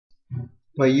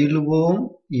பயிலுவோம்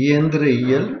இயந்திர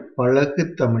இயல் பழகு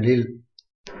தமிழில்.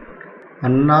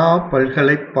 அண்ணா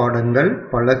பல்கலைப் பாடங்கள்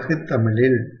பழகு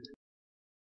தமிழில்.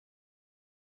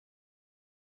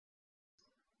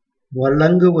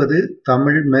 வழங்குவது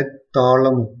தமிழ் மெக்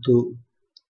தாளமுத்து.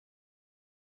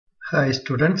 ஹாய்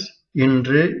ஸ்டூடெண்ட்ஸ்,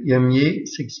 இன்று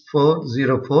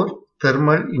ME6404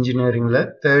 தெர்மல் இன்ஜினியரிங்ல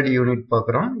 3rd யூனிட்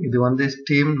பார்க்குறோம். இது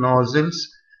ஸ்டீம் நாசில்ஸ்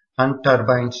and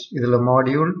turbines. இதுல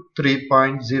மாடியூல்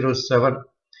 3.07.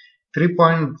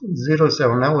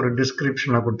 3.07 ஒரு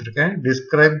டிஸ்கிரிப்ஷனை கொடுத்திருக்கேன்.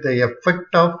 Describe the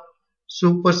effect of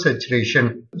supersaturation.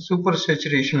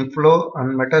 Supersaturation flow and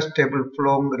metastable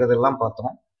flowங்கிறதெல்லாம்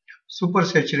பார்த்தோம்.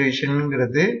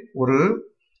 Supersaturationங்கிறது ஒரு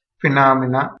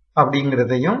phenomena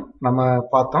அப்படிங்கிறதையும் நம்ம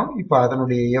பார்த்தோம். இப்போ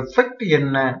அதனுடைய எஃபெக்ட்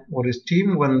என்ன, ஒரு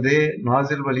ஸ்டீம்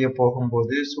நாசில் வழியா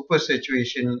போகும்போது சூப்பர்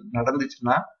சேச்சுரேஷன்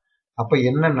நடந்துச்சுன்னா அப்ப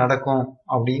என்ன நடக்கும்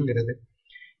அப்படிங்கிறது.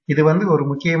 இது ஒரு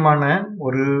முக்கியமான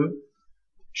ஒரு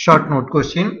short note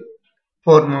question,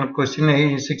 4 mark question,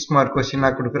 6 mark கொஸ்டினா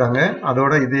கொடுக்குறாங்க.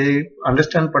 அதோட இது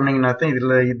அண்டர்ஸ்டாண்ட் பண்ணீங்கன்னா தான்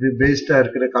இது பேஸ்டா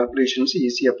இருக்கிற கால்குலேஷன்ஸ்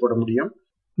ஈஸியா போட முடியும்.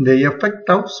 இந்த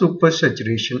எஃபெக்ட் ஆஃப் சூப்பர்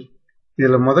சேச்சுரேஷன்,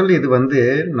 இதுல முதல் இது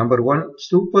number 1,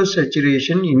 super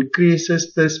saturation increases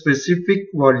the specific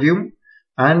volume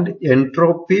and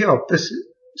entropy of the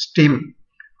steam.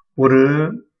 ஒரு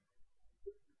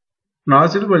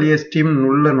நாசில் வழியா ஸ்டீம்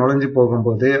உள்ள நுழைஞ்சு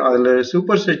போகும்போது அதுல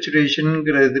சூப்பர்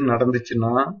சேச்சுரேஷன்ங்கிறது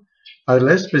நடந்துச்சுன்னா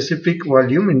அதுல ஸ்பெசிபிக்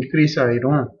வால்யூம் இன்க்ரீஸ்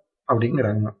ஆயிரும்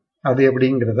அப்படிங்கிறாங்க. அது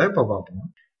எப்படிங்கிறத இப்ப பார்ப்போம்.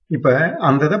 இப்ப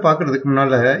அந்த இதை பார்க்கறதுக்கு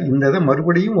முன்னால இந்த இதை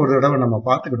மறுபடியும் ஒரு தடவை நம்ம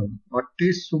பார்த்துக்கணும். வாட்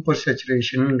இஸ் சூப்பர்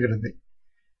சேச்சுரேஷன்ங்கிறது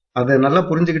அதை நல்லா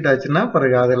புரிஞ்சுக்கிட்டாச்சுன்னா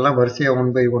பிறகு அதெல்லாம் வரிசையா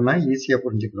 1 by 1 ஈஸியா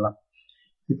புரிஞ்சுக்கலாம்.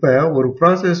 இப்ப ஒரு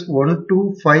ப்ராசஸ் 1 to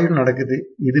 5 நடக்குது.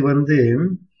 இது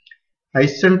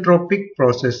ஐசென்ட்ரோபிக்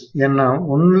ப்ராசஸ். ஏன்னா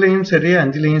 1லயும் சரி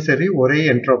 5லயும் சரி ஒரே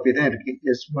என்ட்ரோபி தான் இருக்கு.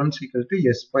 S1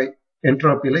 = S5.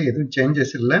 என்ட்ரோபியில எதுவும்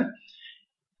சேஞ்சஸ் இல்லை.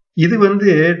 இது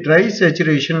ட்ரை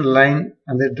சேச்சுரேஷன் லைன்.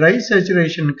 அந்த ட்ரை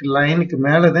சேச்சுரேஷனுக்கு லைனுக்கு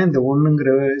மேலதான் இந்த 1ங்கிற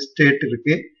ஸ்டேட்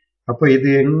இருக்கு. அப்ப இது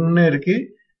என்ன இருக்கு,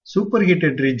 சூப்பர்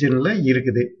ஹீட்டட் ரீஜன்ல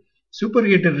இருக்குது. சூப்பர்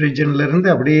ஹீட்டட் ரீஜன்ல இருந்து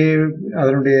அப்படியே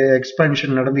அதனுடைய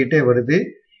எக்ஸ்பான்ஷன் நடந்துகிட்டே வருது.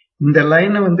 இந்த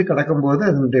லைனை கடக்கும் போது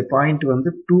அதனுடைய பாயிண்ட்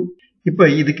 2. இப்ப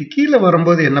இதுக்கு கீழே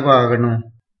வரும்போது என்னவா ஆகணும்,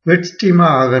 வெட் ஸ்டீமா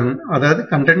ஆகணும், அதாவது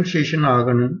கண்டென்சேஷன்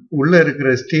ஆகணும். உள்ள இருக்கிற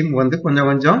ஸ்டீம் கொஞ்சம்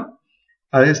கொஞ்சம்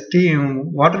அது ஸ்டீம்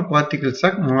வாட்டர் பார்ட்டிகிள்ஸா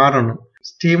மாறணும்.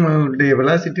 ஸ்டீமுடைய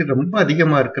வெலாசிட்டி ரொம்ப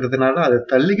அதிகமா இருக்கிறதுனால அதை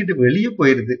தள்ளிக்கிட்டு வெளியே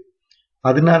போயிருது.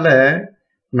 அதனால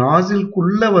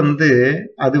நாசில்குள்ள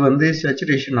அது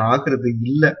சேச்சுரேஷன் ஆகுறது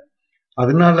இல்லை.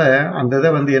 அதனால அந்த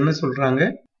இதை என்ன சொல்றாங்க,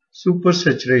 சூப்பர்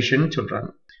சேச்சுரேஷன் சொல்றாங்க.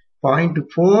 பாயிண்ட்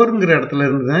 4ங்கிற இடத்துல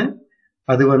இருந்து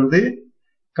அது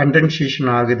கண்டென்சேஷன்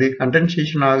ஆகுது.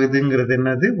 கண்டென்சேஷன் ஆகுதுங்கிறது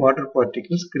என்னது, வாட்டர்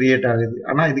பார்ட்டிகிள்ஸ் கிரியேட் ஆகுது.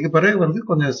 ஆனா இதுக்கு பிறகு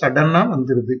கொஞ்சம் சடனா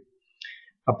வந்துருது.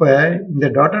 அப்ப இந்த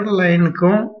டாட்டட்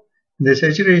லைனுக்கும் இந்த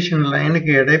சேச்சுரேஷன்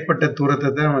லைனுக்கு இடைப்பட்ட தூரத்தை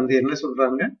தான் என்ன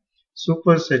சொல்றாங்க,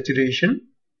 சூப்பர் சேச்சுரேஷன்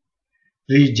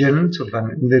ரீஜன்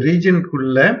சொல்றாங்க. இந்த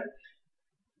ரீஜனுக்குள்ள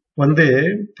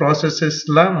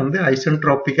ப்ராசஸஸ்லாம்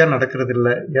ஐசென்ட்ரோபிக்கா நடக்கிறது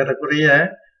இல்லை. ஏறக்குறைய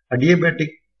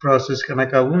அடியபேட்டிக் ப்ராசஸ்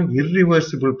கணக்காகவும்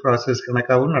இர்ரிவர்சிபிள் ப்ராசஸ்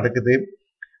கணக்காகவும் நடக்குது.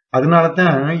 அதனால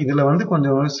தான் இதுல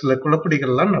கொஞ்சம் சில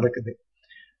குழப்படிகள்லாம் நடக்குது.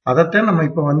 அதைத்தான் நம்ம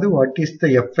இப்ப வாட் இஸ் த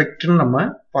எஃபெக்ட்னு நம்ம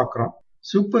பார்க்கிறோம்.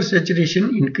 சூப்பர் சேச்சுரேஷன்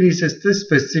இன்க்ரீசஸ் த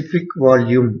ஸ்பெசிபிக்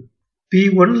வால்யூம்.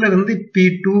 P1ல இருந்து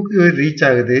P2க்கு ரீச்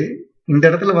ஆகுது. இந்த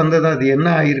இடத்துல அது என்ன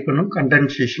ஆயிருக்கணும்,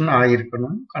 கண்டென்சேஷன்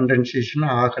ஆயிருக்கணும். கண்டென்சேஷன்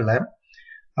ஆகல.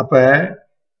 அப்ப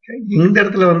இந்த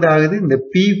இடத்துல ஆகுது, இந்த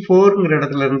P4ங்கிற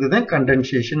இடத்துல இருந்து தான்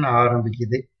கண்டென்சேஷன்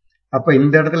ஆரம்பிக்குது. அப்ப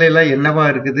இந்த இடத்துல எல்லாம் என்னவா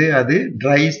இருக்குது, அது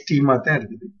ட்ரை ஸ்டீமா தான்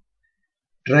இருக்குது.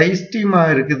 ட்ரை ஸ்டீமா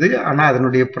இருக்குது. ஆனா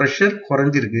அதனுடைய ப்ரெஷர்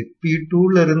குறைஞ்சிருக்கு.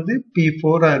 P2ல இருந்து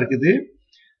P4 இருக்குது.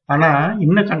 ஆனா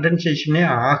இன்னும் கண்டென்சேஷனே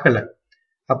ஆகல.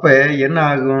 அப்ப என்ன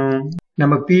ஆகும்,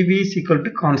 நம்ம PV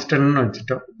 = கான்ஸ்டன்ட்னு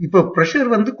வச்சுட்டோம். இப்போ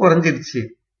ப்ரெஷர் குறைஞ்சிருச்சு.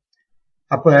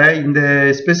 அப்ப இந்த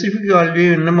ஸ்பெசிபிக்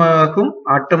வால்யூம் என்னமாகும்,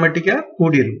 ஆட்டோமேட்டிக்கா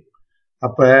கூடிரும்.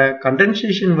 அப்ப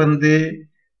கண்டென்சேஷன்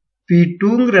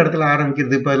P2ங்கிற இடத்துல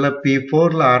ஆரம்பிக்கிறது பதிலா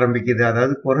P4ல ஆரம்பிக்குது.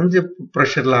 அதாவது குறைஞ்ச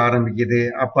ப்ரெஷர்ல ஆரம்பிக்குது.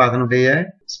 அப்ப அதனுடைய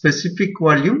ஸ்பெசிபிக்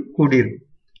வால்யூம் கூடிரும்.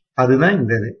 அதுதான்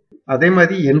இந்த இது. அதே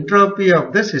மாதிரி என்ட்ரோபி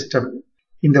ஆஃப் த சிஸ்டம்.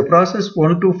 இந்த ப்ராசஸ்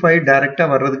 1 to 5 டைரக்டா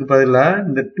வர்றதுக்கு பதிலா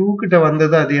இந்த 2 கிட்ட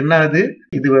வந்தது. அது என்ன ஆகுது,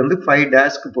 இது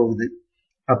 5' போகுது.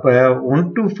 அப்ப 1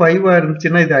 to 5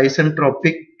 இருந்துச்சுன்னா இது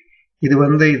ஐசென்ட்ரோபிக். இது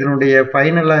இதனுடைய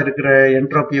ஃபைனலா இருக்கிற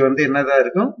என்ட்ரோபி என்னதான்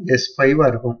இருக்கும், S5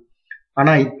 இருக்கும்.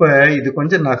 ஆனா இப்ப இது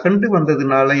கொஞ்சம் நகண்டு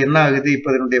வந்ததுனால என்ன ஆகுது, இப்ப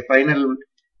இதனுடைய ஃபைனல்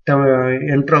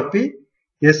என்ட்ரோபி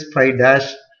S5'.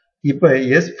 இப்ப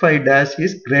S5'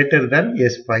 is greater than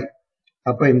S5.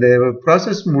 அப்ப இந்த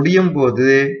ப்ராசஸ் முடியும் போது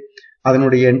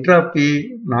அதனுடைய என்ட்ராபி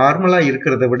நார்மலா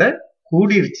இருக்கிறத விட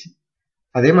கூடிருச்சு.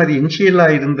 அதே மாதிரி இனிஷியலா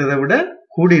இருந்ததை விட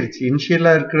கூடிருச்சு.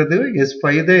 இனிஷியலா இருக்கிறது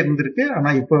S5 தான் இருந்திருக்கு. ஆனா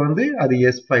இப்ப வந்து அது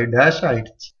S5'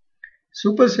 ஆயிடுச்சு.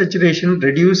 Super saturation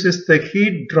reduces the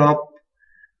heat drop,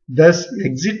 thus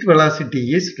exit velocity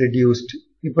is reduced.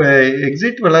 இப்ப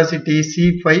exit velocity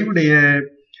C5 உடைய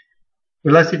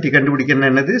velocity கண்டுபிடிக்கணும்.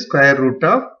 என்னது? square root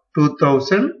of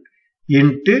 2000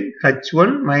 into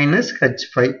H1 minus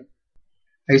H5.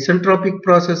 Isentropic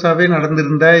ப்ராசஸாவே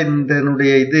நடந்திருந்தா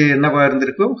இதனுடைய இது என்னவா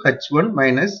இருந்திருக்கும்? H1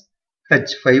 minus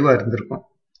H5 இருந்திருக்கும்.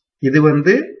 இது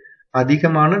வந்து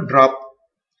அதிகமான டிராப்.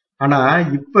 ஆனா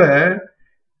இப்ப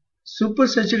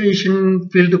சூப்பர் சேச்சுரேஷன்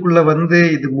ஃபீல்டுக்குள்ள வந்து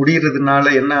இது முடியறதுனால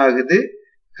என்ன ஆகுது?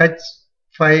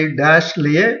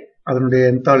 H5'லயே அதனுடைய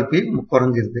என்தால்பி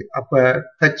குறைஞ்சிருது. அப்ப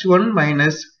H1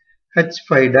 minus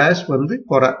H5' வந்து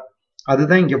குறை.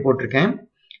 அதுதான் இங்க போட்டிருக்கேன்.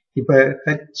 இப்ப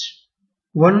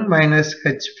H1 minus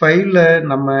H5ல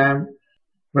நம்ம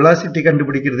வெலாசிட்டி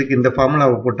கண்டுபிடிக்கிறதுக்கு இந்த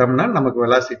ஃபார்முலாவை போட்டோம்னா நமக்கு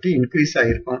வெலாசிட்டி இன்க்ரீஸ்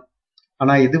ஆயிருக்கும்.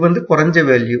 ஆனா இது வந்து குறைஞ்ச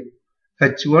வேல்யூ.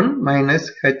 H1 minus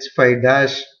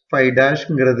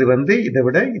H5'ங்கிறது வந்து இதை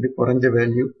விட இது குறைஞ்ச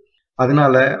வேல்யூ.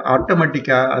 அதனால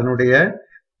ஆட்டோமேட்டிக்கா அதனுடைய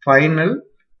ஃபைனல்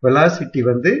வெலாசிட்டி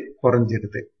வந்து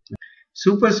குறைஞ்சிருது.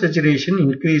 Super saturation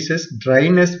increases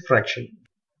dryness fraction.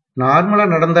 நார்மலா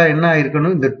நடந்தா என்ன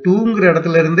ஆயிருக்கணும்? இந்த 2ங்கிற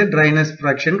இடத்துல இருந்து ட்ரைனஸ்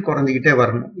ஃபிராக்ஷன் குறைஞ்சிக்கிட்டே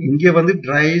வரணும். இங்க வந்து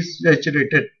ட்ரை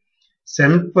சேச்சுரேட்டட்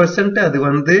 10% அது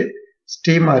வந்து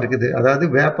ஸ்டீமா இருக்குது, அதாவது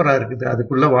வேப்பரா இருக்குது,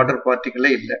 அதுக்குள்ள வாட்டர்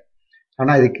பார்ட்டிகளே இல்லை.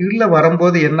 ஆனா இது கீழே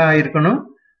வரும்போது என்ன ஆயிருக்கணும்?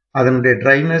 அதனுடைய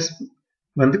ட்ரைனஸ்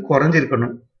வந்து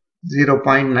குறைஞ்சிருக்கணும்.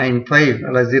 0.95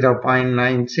 அல்ல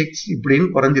 0.96 இப்படின்னு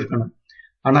குறைஞ்சிருக்கணும்.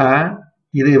 ஆனா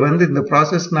இது வந்து இந்த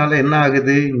ப்ராசஸ்னால என்ன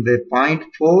ஆகுது? இந்த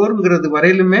 0.4ங்கிறது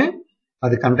வரையிலுமே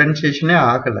அது கண்டென்சேஷனே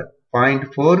ஆகல.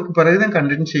 0.4க்கு பிறகுதான்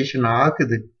கண்டென்சேஷன்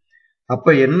ஆகுது.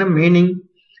 அப்ப என்ன மீனிங்?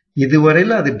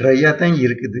 இதுவரையில அது ட்ரையா தான்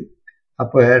இருக்குது.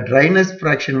 அப்ப ட்ரைனஸ்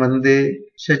ஃபிராக்ஷன் வந்து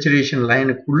சேச்சுரேஷன்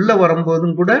லைனுக்குள்ள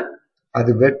வரும்போதும் கூட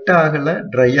அது வெட் ஆகல,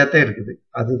 ட்ரையா தான் இருக்குது.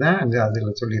 அதுதான் அங்க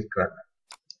அதுல சொல்லியிருக்கிறாங்க.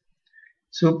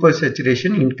 Super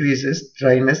saturation increases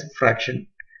dryness fraction.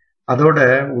 அதோட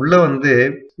உள்ள வந்து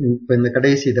இப்ப இந்த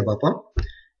கடைசி இதை பார்ப்போம்.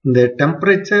 The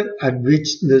temperature at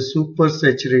which the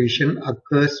supersaturation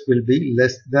occurs will be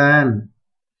less than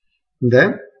the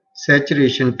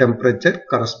saturation temperature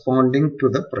corresponding to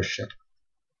the pressure.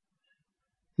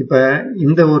 இப்ப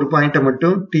இந்த ஒரு பாயிண்ட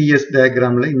மட்டும் TS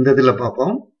டயக்ராம்ல இந்த இதுல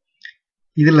பார்ப்போம்.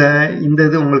 இதுல இந்த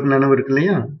இது உங்களுக்கு நினைவு இருக்கு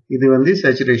இல்லையா? இது வந்து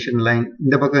சேச்சுரேஷன் லைன்.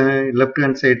 இந்த பக்கம் லெஃப்ட்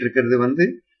ஹேண்ட் சைடு இருக்கிறது வந்து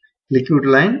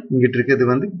லிக்விட் லைன், இங்கிட்டு இருக்கிறது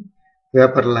வந்து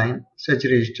vapour line,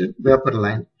 saturation vapour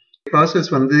line. Process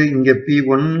வந்து இங்க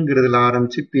P1ங்கிறதுல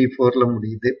ஆரம்பிச்சு P4ல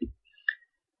முடியுது.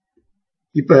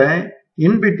 இப்ப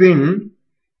இன் பிட்வீன்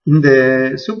இந்த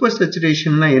சூப்பர்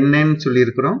சேச்சுரேஷன்னா என்னன்னு சொல்லி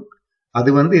இருக்கிறோம். அது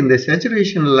வந்து இந்த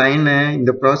சேச்சுரேஷன் லைனை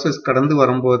இந்த ப்ராசஸ் கடந்து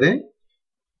வரும்போதே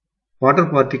வாட்டர்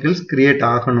பார்ட்டிகிள்ஸ் கிரியேட்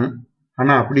ஆகணும்.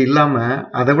 ஆனா அப்படி இல்லாம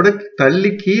அதை விட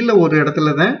தள்ளி கீழே ஒரு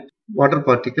இடத்துல தான் வாட்டர்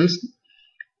பார்ட்டிகிள்ஸ்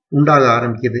உண்டாக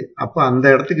ஆரம்பிக்குது. அப்ப அந்த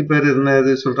இடத்துக்கு பேர்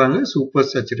என்னது சொல்றாங்க?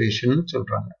 சூப்பர் சேச்சுரேஷன்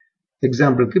சொல்றாங்க.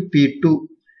 எக்ஸாம்பிளுக்கு P2.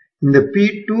 இந்த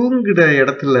P2ங்கிற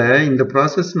இடத்துல இந்த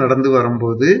ப்ராசஸ் நடந்து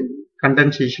வரும்போது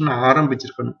கண்டென்சேஷன்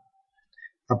ஆரம்பிச்சிருக்கணும்.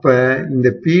 அப்ப இந்த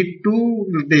P2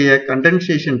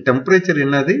 கண்டென்சேஷன் டெம்பரேச்சர்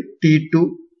என்னது? T2.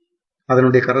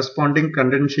 அதனுடைய கரஸ்பாண்டிங்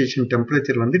கண்டென்சேஷன்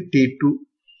டெம்பரேச்சர் வந்து T2.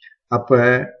 அப்ப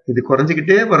இது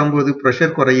குறைஞ்சிக்கிட்டே வரும்போது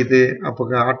ப்ரெஷர் குறையுது. அப்போ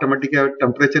ஆட்டோமேட்டிக்கா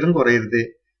டெம்பரேச்சரும் குறையுது.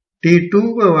 T2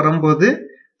 வரும்போது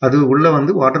அது உள்ள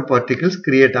வந்து வாட்டர் பார்ட்டிகிள்ஸ்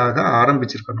கிரியேட் ஆக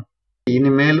ஆரம்பிச்சிருக்கணும்.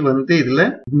 இனிமேல்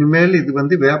இது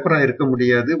வந்து வேப்பரா இருக்க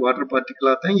முடியாது, வாட்டர்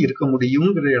பார்ட்டிகிளா தான் இருக்க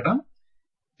முடியுங்கிற இடம்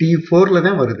T4ல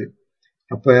தான் வருது.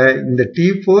 அப்ப இந்த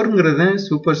T4ங்கிறத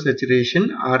சூப்பர் சேச்சுரேஷன்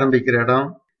ஆரம்பிக்கிற இடம்.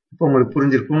 இப்போ உங்களுக்கு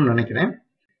புரிஞ்சிருக்கும்னு நினைக்கிறேன்.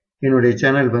 என்னுடைய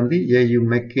சேனல் வந்து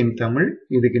AUmech-in-tamil.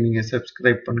 இதுக்கு நீங்க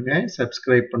சப்ஸ்கிரைப் பண்ணுங்க.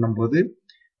 சப்ஸ்கிரைப் பண்ணும்போது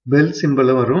பெல்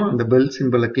சிம்பிள் வரும். அந்த பெல்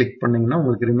சிம்பிளை கிளிக் பண்ணீங்கன்னா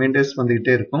உங்களுக்கு ரிமைண்டர்ஸ்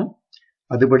வந்துகிட்டே இருக்கும்.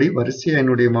 அதுபடி வரிசையா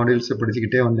என்னுடைய மாடியூல்ஸை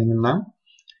படிச்சுக்கிட்டே வந்தீங்கன்னா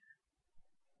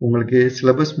உங்களுக்கு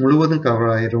சிலபஸ் முழுவதும் கவர்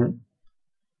ஆயிரும்.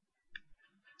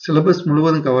 சிலபஸ்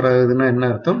முழுவதும் கவர் ஆகுதுன்னா என்ன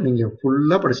அர்த்தம்? நீங்க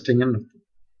ஃபுல்லா படிச்சிட்டீங்கன்னு அர்த்தம்.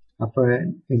 அப்ப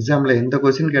எக்ஸாம்ல எந்த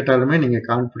கொஸ்டின் கேட்டாலுமே நீங்க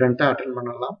கான்ஃபிடென்ட்டா அட்டென்ட்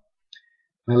பண்ணலாம்.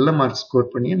 நல்ல மார்க்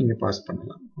ஸ்கோர் பண்ணி நீங்க பாஸ்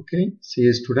பண்ணலாம். Okay, see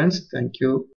you students. Thank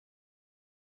you.